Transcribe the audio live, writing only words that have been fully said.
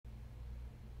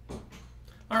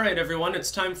Alright everyone,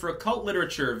 it's time for Occult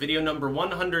Literature, video number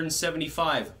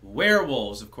 175,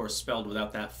 Werewolves, of course spelled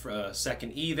without that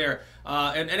second E there.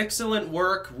 An excellent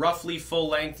work, roughly full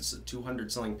length, it's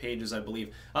 200-something pages I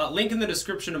believe. Link in the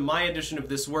description of my edition of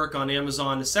this work on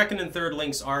Amazon. Second and third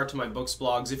links are to my books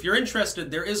blogs. If you're interested,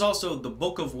 there is also the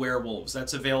Book of Werewolves,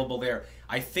 that's available there.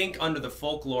 I think under the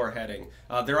folklore heading.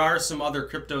 There are some other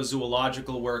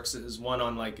cryptozoological works. There's one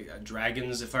on like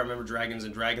dragons, if I remember, dragons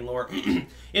and dragon lore.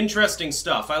 Interesting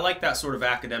stuff. I like that sort of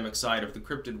academic side of the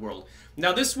cryptid world.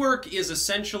 Now this work is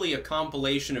essentially a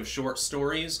compilation of short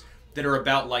stories that are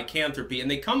about lycanthropy, and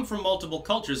they come from multiple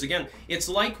cultures. Again, it's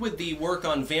like with the work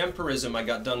on vampirism I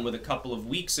got done with a couple of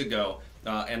weeks ago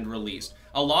and released.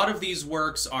 A lot of these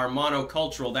works are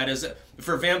monocultural. That is,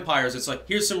 for vampires, it's like,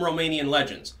 here's some Romanian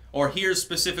legends. Or here's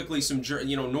specifically some,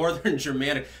 Northern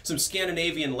Germanic, some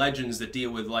Scandinavian legends that deal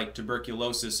with like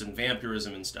tuberculosis and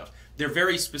vampirism and stuff. They're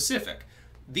very specific.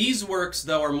 These works,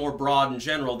 though, are more broad and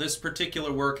general. This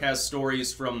particular work has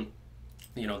stories from,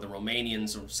 the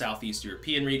Romanians or Southeast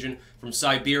European region, from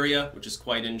Siberia, which is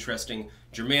quite interesting,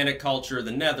 Germanic culture,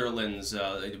 the Netherlands,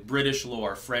 British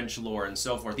lore, French lore, and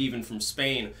so forth, even from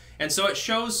Spain. And so it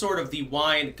shows sort of the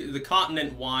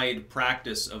continent-wide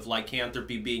practice of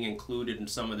lycanthropy being included in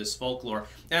some of this folklore.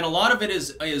 And a lot of it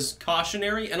is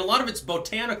cautionary, and a lot of it's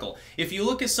botanical. If you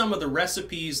look at some of the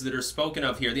recipes that are spoken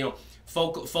of here,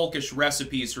 folkish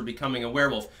recipes for becoming a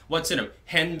werewolf. What's in them?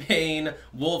 Henbane,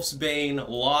 wolfsbane,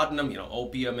 laudanum,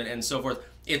 opium, and so forth.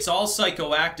 It's all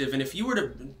psychoactive, and if you were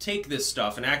to take this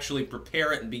stuff and actually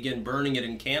prepare it and begin burning it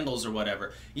in candles or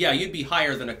whatever, yeah, you'd be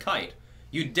higher than a kite.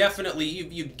 You'd definitely,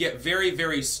 you'd get very,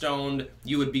 very stoned,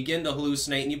 you would begin to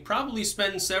hallucinate, and you'd probably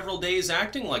spend several days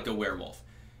acting like a werewolf.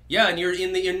 Yeah, and you're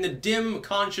in the dim,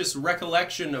 conscious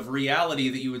recollection of reality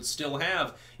that you would still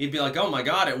have. You'd be like, oh my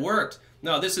god, it worked.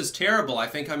 No, this is terrible. I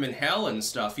think I'm in hell and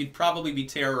stuff. You'd probably be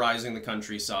terrorizing the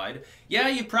countryside. Yeah,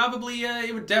 you'd probably,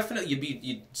 it would definitely,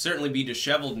 you'd certainly be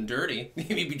disheveled and dirty.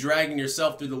 You'd be dragging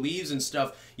yourself through the leaves and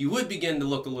stuff. You would begin to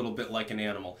look a little bit like an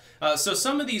animal. So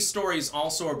some of these stories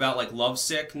also are about like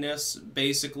lovesickness,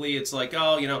 basically. It's like,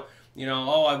 oh,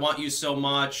 oh, I want you so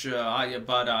much,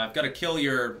 but I've got to kill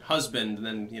your husband, and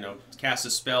then, cast a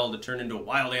spell to turn into a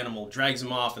wild animal, drags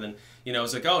him off, and then,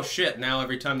 it's like, oh shit, now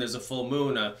every time there's a full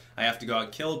moon, I have to go out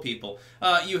and kill people.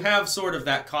 You have sort of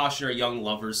that cautionary young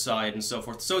lover's side and so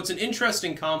forth. So it's an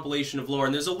interesting compilation of lore,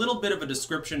 and there's a little bit of a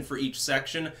description for each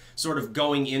section, sort of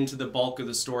going into the bulk of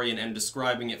the story and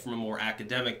describing it from a more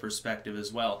academic perspective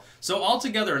as well. So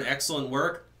altogether, an excellent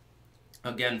work.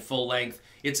 Again, full length.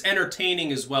 It's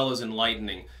entertaining as well as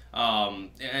enlightening.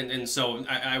 And so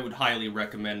I would highly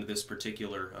recommend this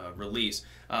particular release.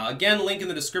 Again, link in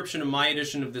the description of my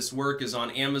edition of this work is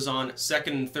on Amazon.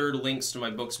 Second and third links to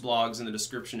my books blogs in the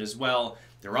description as well.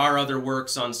 There are other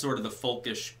works on sort of the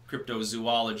folkish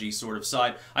cryptozoology sort of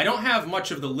side. I don't have much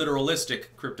of the literalistic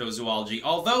cryptozoology,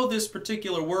 although this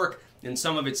particular work, in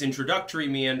some of its introductory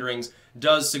meanderings,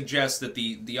 does suggest that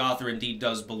the author indeed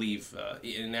does believe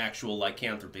in actual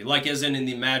lycanthropy, like as in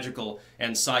the magical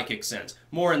and psychic sense.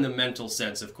 More in the mental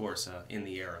sense, of course, in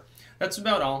the era. That's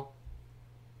about all.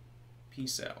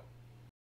 Peace out.